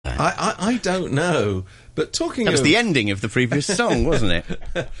I don't know. But talking That was the ending of the previous song, wasn't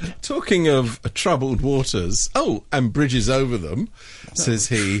it? Talking of troubled waters, and bridges over them, says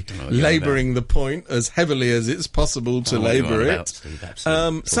he, labouring the point as heavily as it's possible to labour it.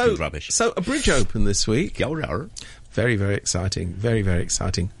 So a bridge opened this week. Very, very exciting. Very, very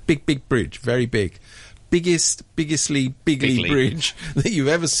exciting. Big bridge. Very big. Biggly bridge that you've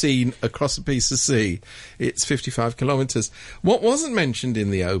ever seen across a piece of sea. It's 55 kilometres. What wasn't mentioned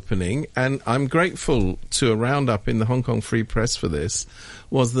in the opening, and I'm grateful to a roundup in the Hong Kong Free Press for this,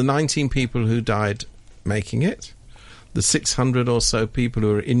 was the 19 people who died making it, the 600 or so people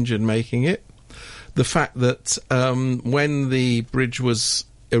who were injured making it, the fact that when the bridge was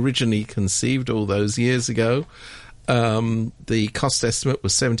originally conceived all those years ago, the cost estimate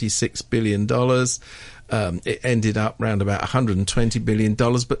was $76 billion. It ended up round about $120 billion,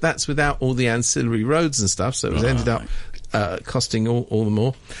 but that's without all the ancillary roads and stuff, so it was ended up costing all the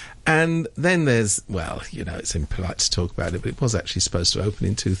more. And then there's, it's impolite to talk about it, but it was actually supposed to open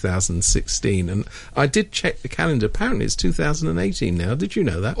in 2016, and I did check the calendar. Apparently it's 2018 now. Did you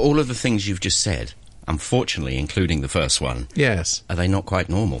know that? All of the things you've just said, unfortunately, including the first one, yes, are they not quite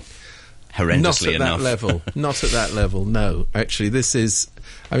normal? Horrendously enough. Not at that level, no. Actually, that's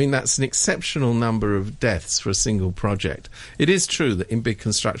an exceptional number of deaths for a single project. It is true that in big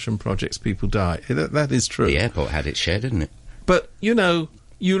construction projects people die. That is true. The airport had its share, didn't it? But, you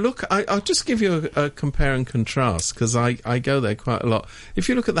look... I'll just give you a compare and contrast, because I go there quite a lot. If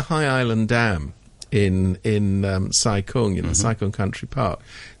you look at the High Island Dam in Sai Kung, Sai Kung Country Park,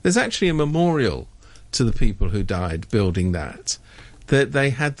 there's actually a memorial to the people who died building that they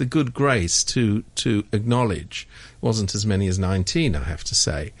had the good grace to acknowledge. It wasn't as many as 19, I have to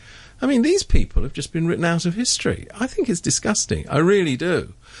say. I mean, these people have just been written out of history. I think it's disgusting. I really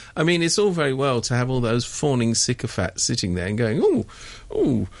do. I mean, it's all very well to have all those fawning sycophants sitting there and going,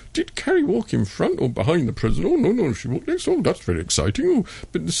 oh, did Carrie walk in front or behind the president? Oh, no, she walked next. Oh, that's very exciting. Oh,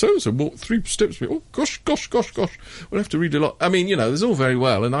 but so-and-so walked 3 steps. Oh, gosh. We'll have to read a lot. I mean, there's all very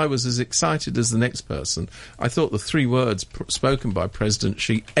well, and I was as excited as the next person. I thought the 3 words spoken by President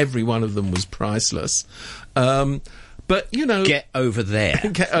Xi, every one of them was priceless. But, Get over there.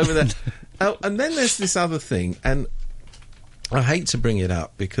 Get over there. And then there's this other thing, and I hate to bring it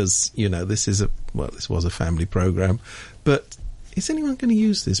up because, this was a family programme, but is anyone going to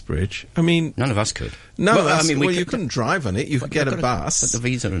use this bridge? I mean... None of us could. You couldn't drive on it. You could get a bus. The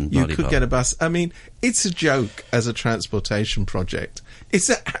visa and you could get a bus. I mean, it's a joke as a transportation project. It's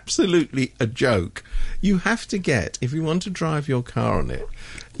absolutely a joke. You have to get, if you want to drive your car on it,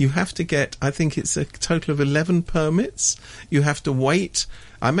 you have to get, I think it's a total of 11 permits. You have to wait.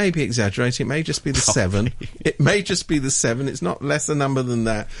 I may be exaggerating. It may just be the 7. It may just be the 7. It's not less a number than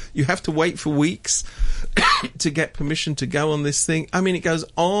that. You have to wait for weeks to get permission to go on this thing. I mean, it goes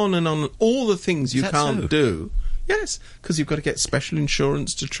on and on. All the things you can't do. Yes, because you've got to get special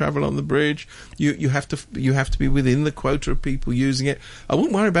insurance to travel on the bridge. You have to be within the quota of people using it. I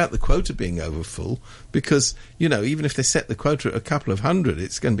wouldn't worry about the quota being over full because even if they set the quota at a couple of hundred,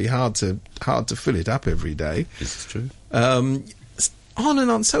 it's going to be hard to fill it up every day. This is true. On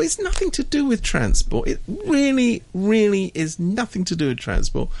and on. So it's nothing to do with transport. It really, really is nothing to do with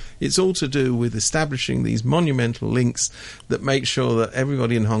transport. It's all to do with establishing these monumental links that make sure that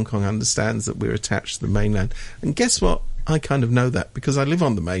everybody in Hong Kong understands that we're attached to the mainland. And guess what? I kind of know that because I live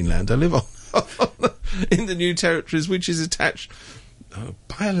on the mainland. I live in the New Territories, which is attached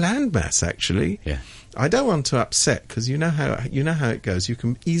by a landmass, actually. Yeah. I don't want to upset because you know how it goes. You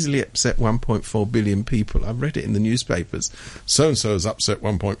can easily upset 1.4 billion people. I've read it in the newspapers. So and so has upset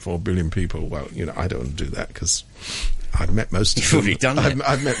 1.4 billion people. Well, I don't want to do that because I've met most of them. You've already done it.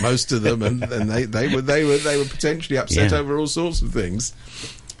 I've met most of them, and they were potentially upset over all sorts of things.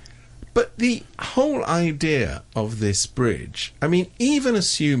 But the whole idea of this bridge, I mean, even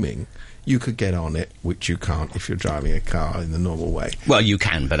assuming you could get on it, which you can't if you're driving a car in the normal way. Well, you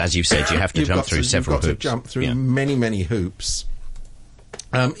can, but as you've said, you have to jump through several hoops. You've got to jump through many, many hoops.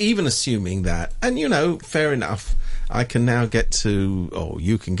 Even assuming that, and fair enough, I can now get to, or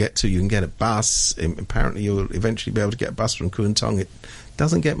you can get a bus. Apparently you'll eventually be able to get a bus from Kwun Tong. It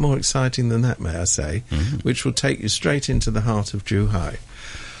doesn't get more exciting than that, may I say, which will take you straight into the heart of Zhuhai.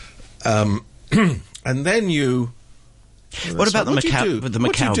 And then you... What about the Macau bit? The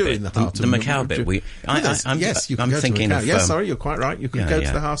Macau bit. I'm thinking of... Yes, sorry, you're quite right. You could go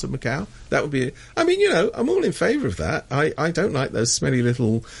to the heart of Macau. That would be... I mean, I'm all in favour of that. I don't like those smelly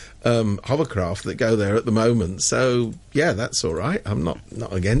little hovercraft that go there at the moment. So, yeah, that's all right. I'm not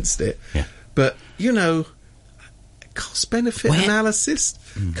against it. Yeah. But, cost-benefit analysis.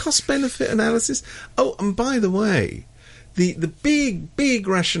 Cost-benefit analysis. Oh, and by the way, the big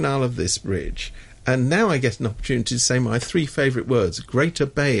rationale of this bridge, and now I get an opportunity to say my 3 favourite words, Greater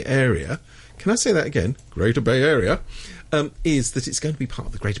Bay Area. Can I say that again? Greater Bay Area, is that it's going to be part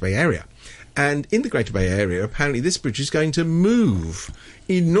of the Greater Bay Area. And in the Greater Bay Area, apparently this bridge is going to move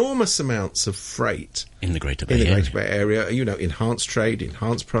enormous amounts of freight in the Greater Bay Area, enhance trade,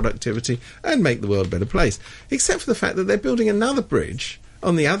 enhance productivity, and make the world a better place. Except for the fact that they're building another bridge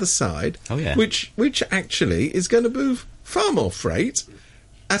on the other side, which actually is going to move far more freight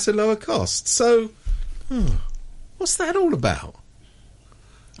at a lower cost. So, what's that all about?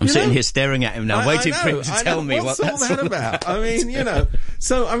 I'm sitting here staring at him now, waiting for him to tell me what that's all about. I mean,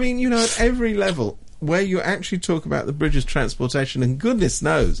 at every level where you actually talk about the bridge as transportation, and goodness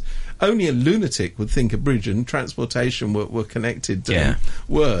knows, only a lunatic would think a bridge and transportation were connected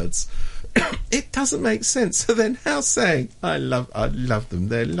words. It doesn't make sense. So they're now saying, I love them.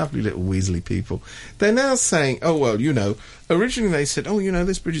 They're lovely little Weasley people. They're now saying, originally they said,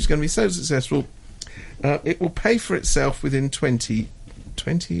 this bridge is going to be so successful, it will pay for itself within 20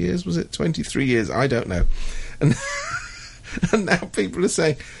 years, was it 23 years? I don't know. And now people are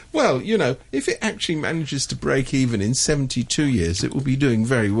saying, well, if it actually manages to break even in 72 years, it will be doing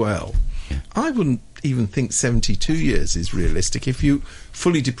very well. Yeah. I wouldn't even think 72 years is realistic if you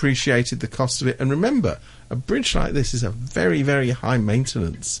fully depreciated the cost of it. And remember, a bridge like this is a very, very high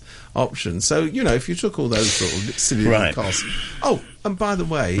maintenance option. So, if you took all those sort of silly costs. Oh, and by the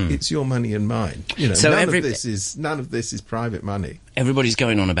way, it's your money and mine. So none of this is private money. Everybody's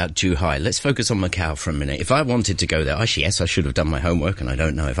going on about Zhuhai. Let's focus on Macau for a minute. If I wanted to go there, actually, yes, I should have done my homework, and I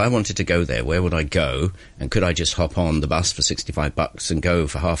don't know. If I wanted to go there, where would I go? And could I just hop on the bus for $65 and go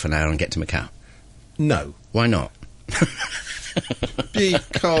for half an hour and get to Macau? No. Why not?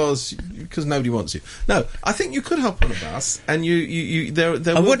 Because nobody wants you. No, I think you could hop on a bus, and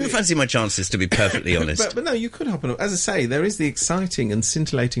I wouldn't fancy my chances, to be perfectly honest. But no, you could hop on. As I say, there is the exciting and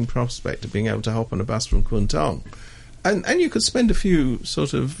scintillating prospect of being able to hop on a bus from Kwun Tong, and you could spend a few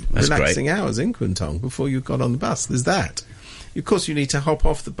sort of relaxing hours in Kwun Tong before you got on the bus. There's that. Of course, you need to hop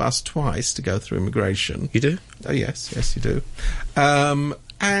off the bus twice to go through immigration. You do? Oh, yes, you do.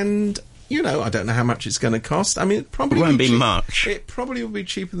 And I don't know how much it's going to cost. I mean, it probably won't be much. It probably will be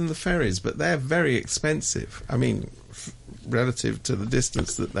cheaper than the ferries, but they're very expensive. I mean, relative to the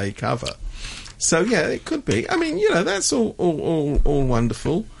distance that they cover. So yeah, it could be. I mean, that's all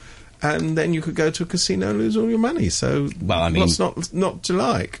wonderful. And then you could go to a casino and lose all your money. So, what's not to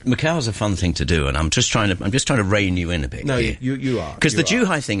like? Macau's a fun thing to do, and I'm just trying to rein you in a bit. No, here. you are, because the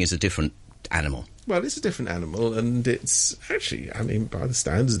Zhuhai thing is a different animal. Well, it's a different animal, and it's actually, by the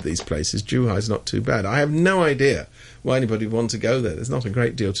standards of these places, Zhuhai's not too bad. I have no idea why anybody would want to go there. There's not a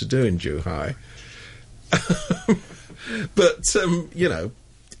great deal to do in Zhuhai. But,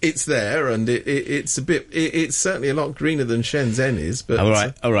 it's there, and it's a bit. It's certainly a lot greener than Shenzhen is. But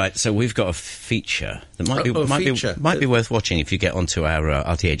all right. So we've got a feature that might be worth watching if you get onto our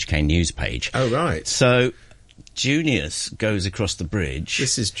RTHK news page. Oh right. So Junius goes across the bridge.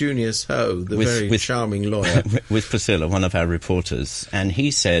 This is Junius Ho, the very charming lawyer, with Priscilla, one of our reporters, and he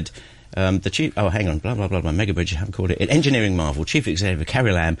said. The chief, Mega Bridge, I haven't called it. Engineering marvel, chief executive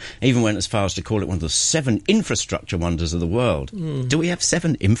Carrie Lam even went as far as to call it one of the 7 infrastructure wonders of the world. Do we have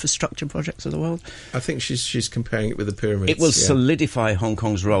 7 infrastructure projects of the world? I think she's comparing it with the pyramids. It will solidify Hong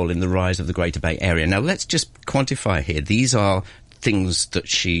Kong's role in the rise of the Greater Bay Area. Now, let's just quantify here. These are things that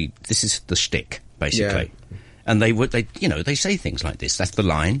this is the shtick, basically. Yeah. And they say things like this. That's the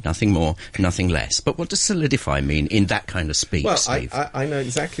line, nothing more, nothing less. But what does solidify mean in that kind of speech, well, Steve? I know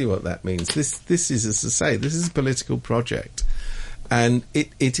exactly what that means. This is, as I say, this is a political project. And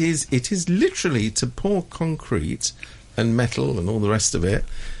it is literally to pour concrete and metal and all the rest of it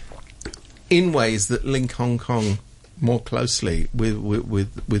in ways that link Hong Kong more closely with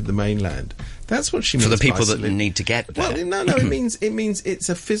the mainland. That's what she means. For the people that need to get there. Well, no, it means it's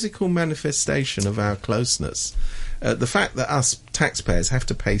a physical manifestation of our closeness. The fact that us taxpayers have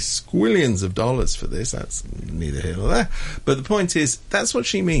to pay squillions of dollars for this, that's neither here nor there. But the point is, that's what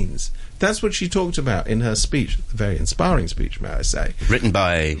she means. That's what she talked about in her speech, a very inspiring speech, may I say. Written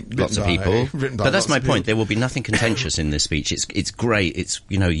by lots of people. But that's my point. There will be nothing contentious in this speech. It's great. It's,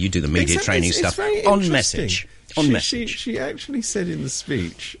 you do the media training stuff. On message. She actually said in the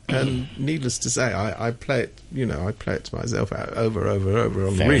speech, and needless to say, I play it to myself over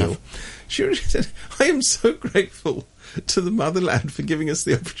on the reel. She really said, I am so grateful to the motherland for giving us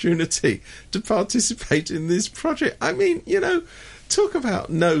the opportunity to participate in this project. I mean, talk about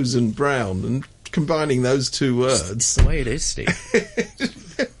nose and brown and combining those two words. It's the way it is, Steve.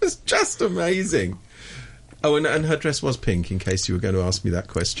 It was just amazing. Oh, and her dress was pink, in case you were going to ask me that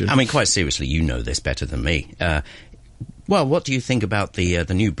question. I mean, quite seriously, you know this better than me. Well, what do you think about the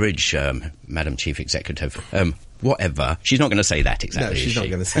new bridge, Madam Chief Executive? Whatever. She's not going to say that exactly. No, she's not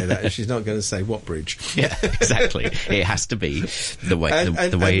going to say that. She's not going to say what bridge. Yeah, exactly. It has to be the way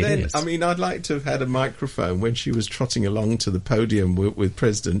the way it is. I mean, I'd like to have had a microphone when she was trotting along to the podium with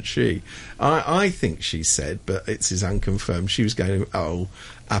President Xi. I think she said, but it's unconfirmed. She was going, "Oh,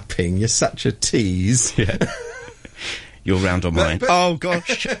 Ah Ping, you're such a tease." Yeah. You're round on mine. Oh,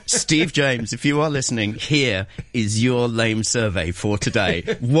 gosh. Steve James, if you are listening, here is your lame survey for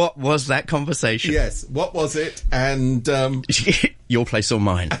today. What was that conversation? Yes, what was it? And... your place or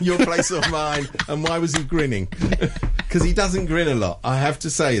mine? Your place or mine. And why was he grinning? Because he doesn't grin a lot, I have to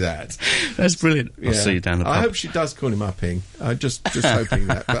say that. That's brilliant. I'll see you down the pub. I hope she does call him Ah Ping. I'm just hoping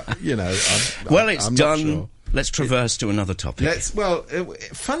that. But, you know... I'm done. Not sure. Let's traverse to another topic.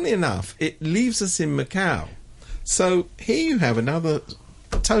 Funnily enough, it leaves us in Macau. So here you have another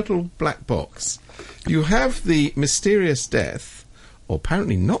total black box. You have the mysterious death, or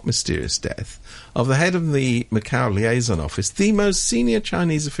apparently not mysterious death, of the head of the Macau Liaison Office, the most senior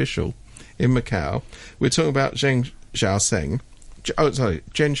Chinese official in Macau. We're talking about Chen Xiaosong,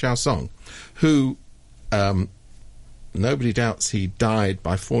 who nobody doubts he died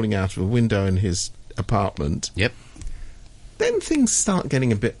by falling out of a window in his apartment. Yep. Then things start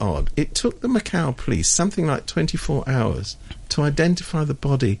getting a bit odd. It took the Macau police something like 24 hours to identify the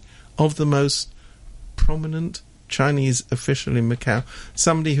body of the most prominent Chinese official in Macau,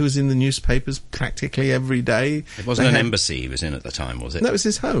 somebody who was in the newspapers practically every day. It wasn't an embassy he was in at the time, was it? No, it was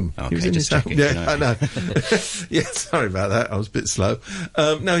his home. Okay, he was in his home. Yeah, I know. Yeah, sorry about that. I was a bit slow.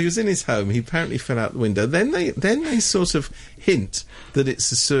 No, he was in his home. He apparently fell out the window. Then they sort of hint that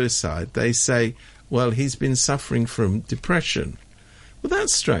it's a suicide. They say, well, he's been suffering from depression. Well,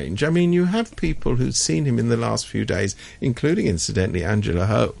 that's strange. I mean, you have people who've seen him in the last few days, including, incidentally, Angela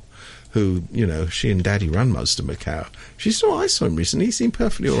Ho, who, you know, she and Daddy run most of Macau. She saw, I saw him recently. He seemed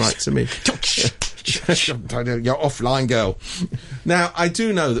perfectly all right to me. You're offline, girl. Now, I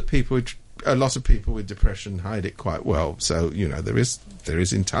do know that a lot of people with depression hide it quite well. So, you know, there is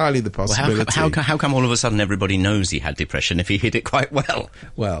entirely the possibility. Well, how come all of a sudden everybody knows he had depression if he hid it quite well?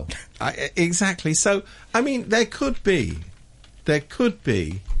 Well, exactly. So, I mean, there could be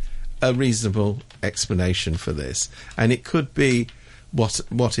a reasonable explanation for this, and it could be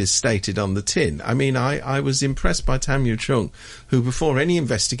what is stated on the tin. I mean, I was impressed by Tam Yu Chung, who, before any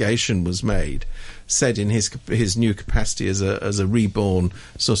investigation was made, said in his new capacity as a reborn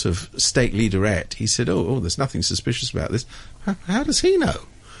sort of state leaderette, he said, oh, there's nothing suspicious about this. How does he know?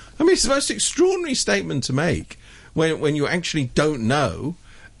 I mean, it's the most extraordinary statement to make when you actually don't know.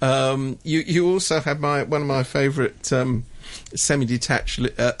 You also have one of my favourite semi-detached,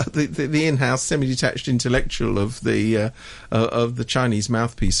 the in-house semi-detached intellectual of the Chinese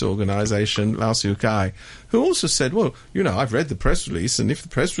mouthpiece organisation, Lao Siu-kai, who also said, well, you know, I've read the press release, and if the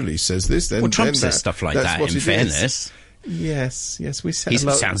press release says this, then... Well, Trump says stuff like that, in fairness. Yes, we set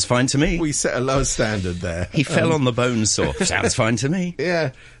sounds fine to me. We set a low standard there. He fell on the bone saw. Sounds fine to me.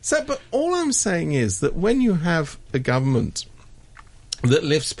 Yeah. So, but all I'm saying is that when you have a government that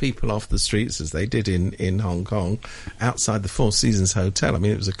lifts people off the streets, as they did in Hong Kong, outside the Four Seasons Hotel. I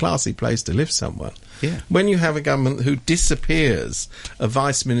mean, it was a classy place to lift someone. Yeah. When you have a government who disappears a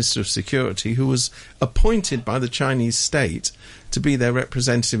Vice Minister of Security who was appointed by the Chinese state to be their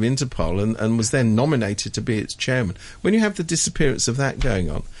representative in Interpol and was then nominated to be its chairman, when you have the disappearance of that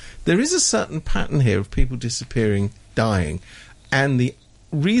going on, there is a certain pattern here of people disappearing, dying, and the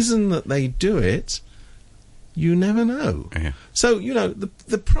reason that they do it, you never know. Yeah. So, you know,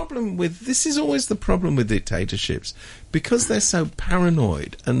 the problem with... This is always the problem with dictatorships. Because they're so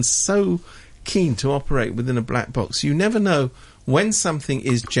paranoid and so keen to operate within a black box, you never know when something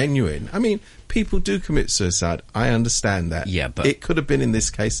is genuine. I mean, people do commit suicide. I understand that. Yeah, but... It could have been in this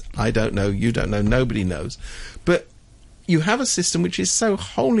case. I don't know. You don't know. Nobody knows. But you have a system which is so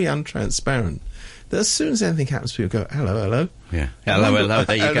wholly untransparent that as soon as anything happens, people go, hello. Yeah. Hello.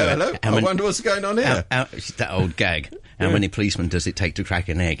 There you go. Hello. I wonder what's going on here. That old gag. How many policemen does it take to crack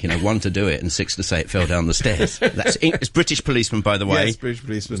an egg? You know, 1 to do it and 6 to say it fell down the stairs. It's British policemen, by the way. Yes, British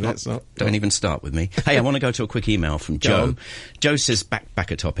policemen. Don't even start with me. Hey, I want to go to a quick email from Joe. Joe says,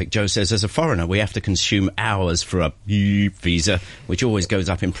 back a topic. Joe says, as a foreigner, we have to consume hours for a visa, which always goes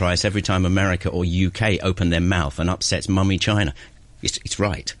up in price every time America or UK open their mouth and upsets mummy China. It's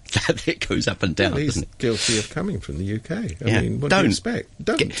right. It goes up and down. Well, he's doesn't it? Guilty of coming from the UK. I mean, what do you expect?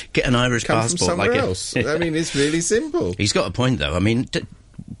 Don't get an Irish come passport from somewhere else. I mean, it's really simple. He's got a point, though. I mean,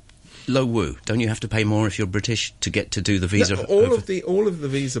 Lo Wu, don't you have to pay more if you're British to get to do the visa? No, all of the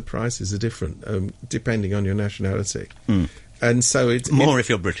visa prices are different depending on your nationality. And so it's... More if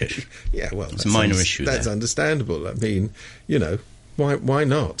you're British. Yeah, well... It's a minor issue That's understandable. I mean, you know, why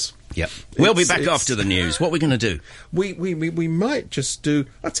not? Yep. We'll be back after the news. What are we going to do? We might just do...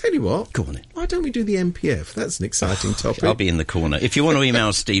 I'll tell you what. Go on then. Why don't we do the MPF? That's an exciting topic. I'll be in the corner. If you want to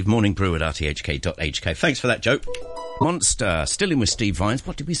email Steve, morningbrew@rthk.hk. Thanks for that, Joe. Monster. Still in with Steve Vines.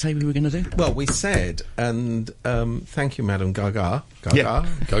 What did we say we were going to do? Well, we said, and thank you, Madam Gaga. Gaga? Yeah.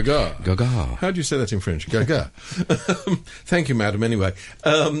 Gaga. Gaga. How do you say that in French? Gaga. Thank you, Madam, anyway.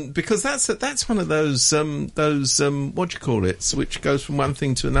 Because that's one of those what do you call it, which goes from one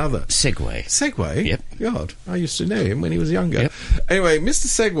thing to another. Segway? Yep. God, I used to know him when he was younger. Yep. Anyway, Mr.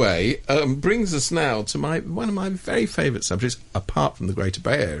 Segway brings us now to one of my very favourite subjects, apart from the Greater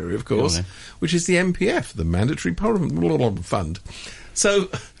Bay Area, of course, which is the MPF, the Mandatory Provident Fund. So,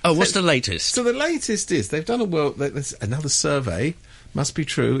 what's the latest? So the latest is they've done there's another survey. Must be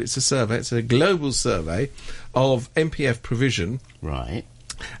true. It's a survey. It's a global survey of MPF provision. Right.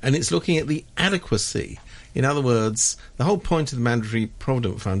 And it's looking at the adequacy. In other words, the whole point of the Mandatory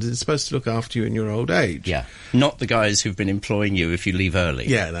Provident Fund is it's supposed to look after you in your old age. Yeah. Not the guys who've been employing you if you leave early.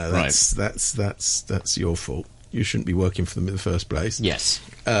 Yeah, no, that's your fault. You shouldn't be working for them in the first place. Yes.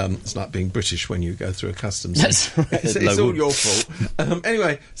 It's like being British when you go through a customs. That's right. It's all your fault.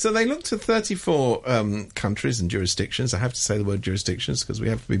 Anyway, so they looked at 34 countries and jurisdictions. I have to say the word jurisdictions because we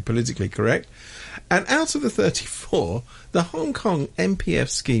have to be politically correct. And out of the 34, the Hong Kong MPF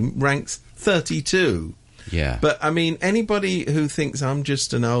scheme ranks 32. Yeah. But, I mean, anybody who thinks I'm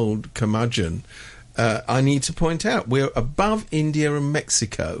just an old curmudgeon, I need to point out we're above India and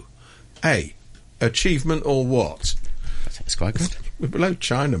Mexico. Achievement or what? That's quite good. We're below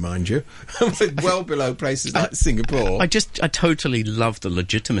China, mind you. We're well below places like Singapore. I totally love the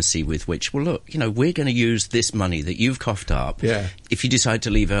legitimacy with which, well, look, you know, we're going to use this money that you've coughed up if you decide to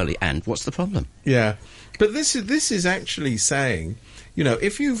leave early. And what's the problem? Yeah. But this is actually saying, you know,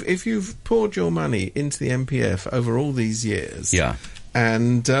 if you've poured your money into the MPF over all these years,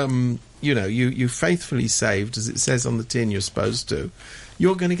 and you know you faithfully saved, as it says on the tin, you're supposed to.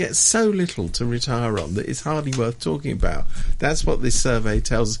 You're going to get so little to retire on that it's hardly worth talking about. That's what this survey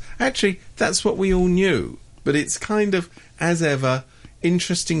tells us. Actually, that's what we all knew, but it's kind of, as ever,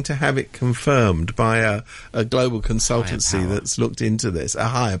 interesting to have it confirmed by a global consultancy that's looked into this. A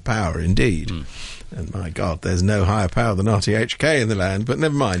higher power, indeed. And my God, there's no higher power than RTHK in the land, but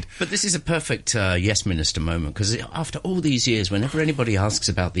never mind. But this is a perfect yes minister moment, because after all these years, whenever anybody asks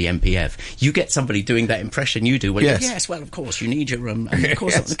about the MPF, you get somebody doing that impression you do. Well, yes, well, of course, you need your, and of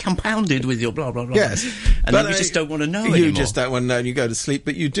course, compounded with your blah, blah, blah. Yes. And then you just don't want to know anymore. You just don't want to know and you go to sleep,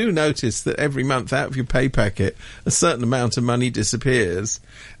 but you do notice that every month out of your pay packet, a certain amount of money disappears,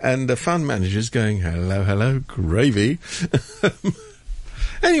 and the fund manager's going, hello, gravy.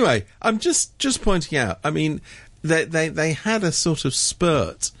 Anyway, I'm just pointing out, I mean, they had a sort of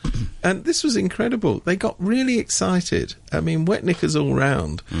spurt, and this was incredible. They got really excited. I mean, wet knickers all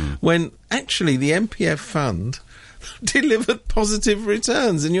round, when actually the MPF fund delivered positive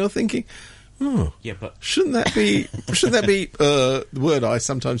returns, and you're thinking, but shouldn't that be the word I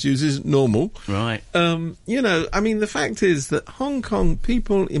sometimes use is normal, right? You know, I mean, the fact is that Hong Kong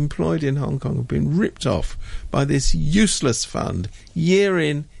people employed in Hong Kong have been ripped off by this useless fund year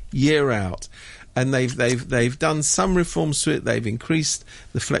in, year out, and they've done some reforms to it. They've increased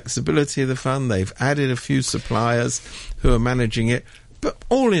the flexibility of the fund. They've added a few suppliers who are managing it, but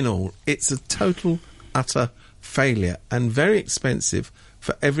all in all, it's a total utter failure and very expensive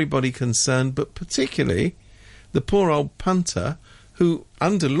for everybody concerned, but particularly the poor old punter who,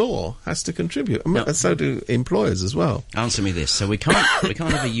 under law, has to contribute. And so do employers as well. Answer me this. So we can't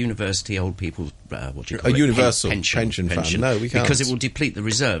have a university old people, universal pension fund. No, we can't. Because it will deplete the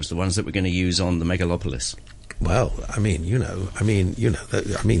reserves, the ones that we're going to use on the megalopolis. Well, that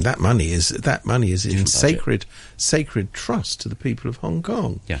money is in sacred trust to the people of Hong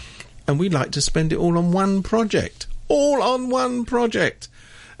Kong. Yeah. And we'd like to spend it all on one project. All on one project.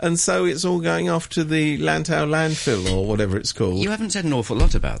 And so it's all going off to the Lantau landfill or whatever it's called. You haven't said an awful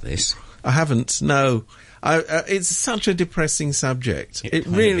lot about this. I haven't, no. It's such a depressing subject. It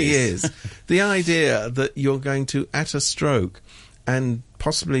really is. The idea that you're going to, at a stroke, and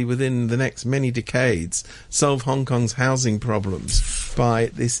possibly within the next many decades, solve Hong Kong's housing problems by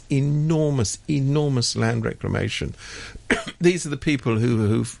this enormous land reclamation. These are the people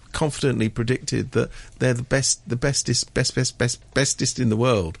who've confidently predicted that they're the bestest in the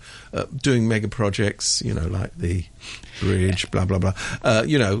world, doing mega projects, you know, like the bridge, blah, blah, blah.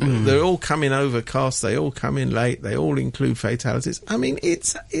 They're all coming over cost, they all come in late, they all include fatalities. I mean,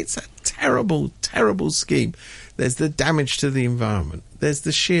 it's a terrible, terrible scheme. There's the damage to the environment. There's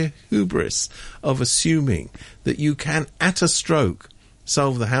the sheer hubris of assuming that you can, at a stroke,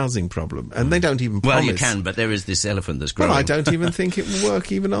 solve the housing problem. And they don't even promise. Well, you can, but there is this elephant that's growing. Well, I don't even think it will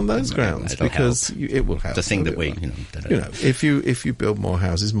work even on those grounds, because it will help. The thing that we, if you build more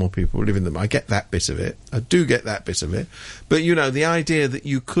houses, more people will live in them. I get that bit of it. I do get that bit of it. But, the idea that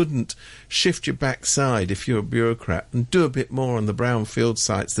you couldn't shift your backside if you're a bureaucrat and do a bit more on the brownfield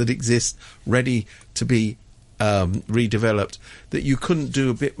sites that exist ready to be redeveloped, that you couldn't do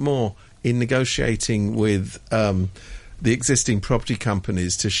a bit more in negotiating with the existing property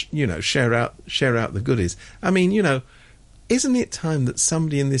companies to share out the goodies. I mean, isn't it time that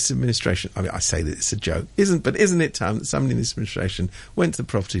somebody in this administration, I mean, I say that it's a joke, isn't it time that somebody in this administration went to the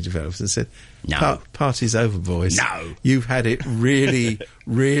property developers and said, no, party's over, boys. No. You've had it really,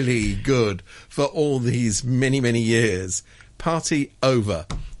 really good for all these many, many years. Party over.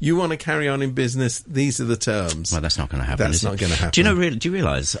 You want to carry on in business, these are the terms. Well, that's not going to happen. That's not going to happen. Do you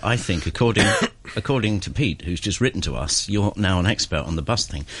realise, I think, according to Pete, who's just written to us, you're now an expert on the bus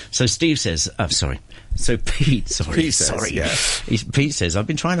thing. So Steve says, Pete says, I've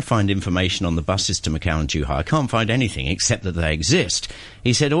been trying to find information on the buses to Macau and Zhuhai. I can't find anything except that they exist.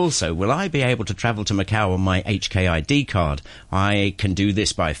 He said also, will I be able to travel to Macau on my HKID card? I can do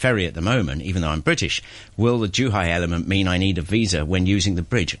this by ferry at the moment, even though I'm British. Will the Zhuhai element mean I need a visa when using the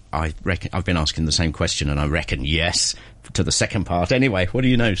bridge? I reckon I've been asking the same question, and I reckon yes to the second part. Anyway, what do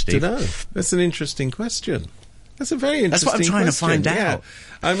you know, Steve? Dunno. That's an interesting question. That's a very interesting question. That's what I'm trying to find out.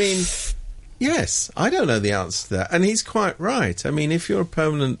 I mean, yes, I don't know the answer to that, and he's quite right. I mean, if you're a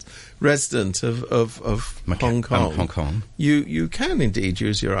permanent resident of Hong Kong, you can indeed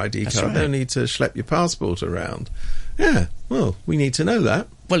use your ID card. Right. No need to schlep your passport around. Yeah, well, we need to know that.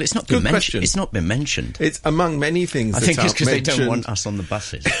 Well, it's not been mentioned. It's not been mentioned. It's among many things. I think it's because they don't want us on the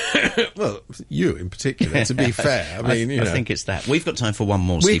buses. Well, you in particular, to be fair. I think it's that. We've got time for one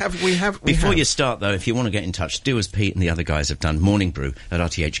more, Steve. We have. Before you start, though, if you want to get in touch, do as Pete and the other guys have done. Morning Brew at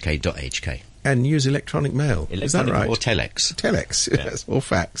rthk.hk. And use electronic mail. Is that right? Or telex. Telex, yes, or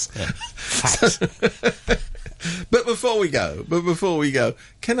fax. Yeah. Fax. But before we go,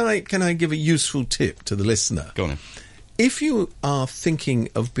 can I give a useful tip to the listener? Go on then. If you are thinking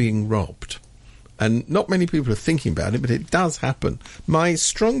of being robbed, and not many people are thinking about it, but it does happen, my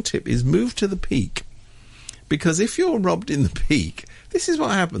strong tip is move to the Peak. Because if you're robbed in the Peak, this is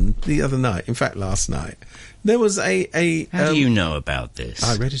what happened the other night, in fact last night. There was a How do you know about this?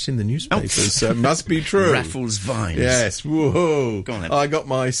 I read it in the newspapers, so it must be true. Raffles Vines. Yes, whoa. Go on then. I got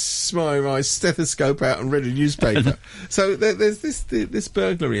my stethoscope out and read a newspaper. So there's this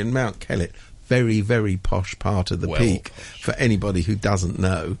burglary in Mount Kellet, very, very posh part of the Peak, for anybody who doesn't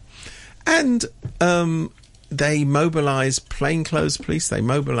know. And they mobilised plainclothes police, they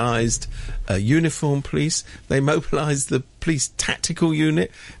mobilised uniform police, they mobilised the police tactical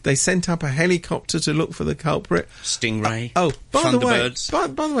unit, they sent up a helicopter to look for the culprit. Stingray. By the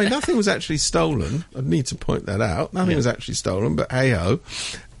way, nothing was actually stolen. I need to point that out. Nothing was actually stolen, but hey-ho.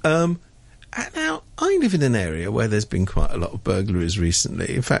 Now, I live in an area where there's been quite a lot of burglaries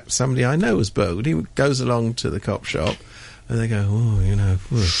recently. In fact, somebody I know was burgled. He goes along to the cop shop and they go,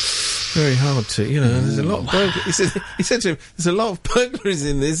 very hard to, there's a lot of burglaries. He said to him, there's a lot of burglaries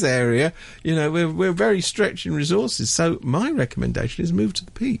in this area. We're very stretched in resources. So my recommendation is move to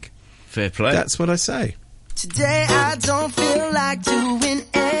the Peak. Fair play. That's what I say. Today I don't feel like doing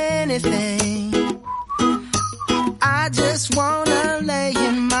anything. I just wanna lay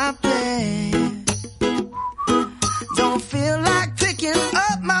in my bed. Don't feel like picking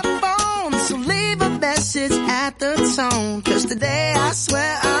up my phone, so leave a message at the tone. 'Cause today I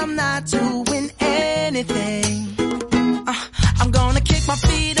swear I'm not doing anything. I'm gonna kick my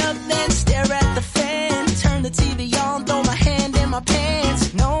feet up, then stare at the fan. Turn the TV on, throw my hand in my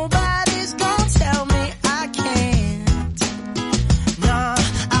pants. Nobody's gonna tell me I can't. Nah,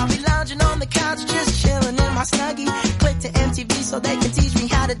 I'll be lounging on the couch, just chilling in my Snuggie. Click to MTV so they can teach me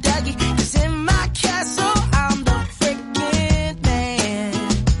how to Dougie. 'Cause